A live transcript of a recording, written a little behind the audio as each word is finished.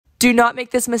Do not make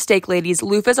this mistake, ladies.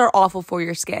 Loofahs are awful for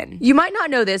your skin. You might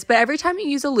not know this, but every time you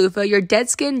use a loofah, your dead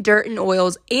skin, dirt, and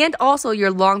oils, and also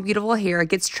your long, beautiful hair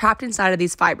gets trapped inside of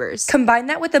these fibers. Combine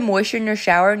that with the moisture in your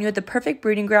shower, and you have the perfect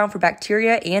breeding ground for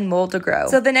bacteria and mold to grow.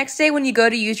 So the next day when you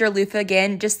go to use your loofah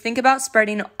again, just think about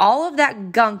spreading all of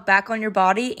that gunk back on your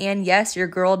body, and yes, your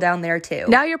girl down there too.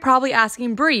 Now you're probably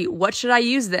asking, Brie, what should I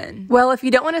use then? Well, if you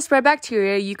don't want to spread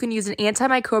bacteria, you can use an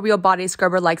antimicrobial body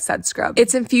scrubber like Sud Scrub.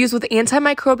 It's infused with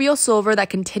antimicrobial silver that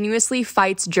continuously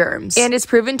fights germs and is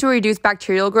proven to reduce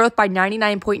bacterial growth by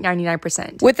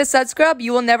 99.99%. With the Sud Scrub,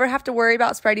 you will never have to worry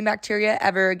about spreading bacteria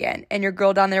ever again, and your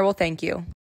girl down there will thank you.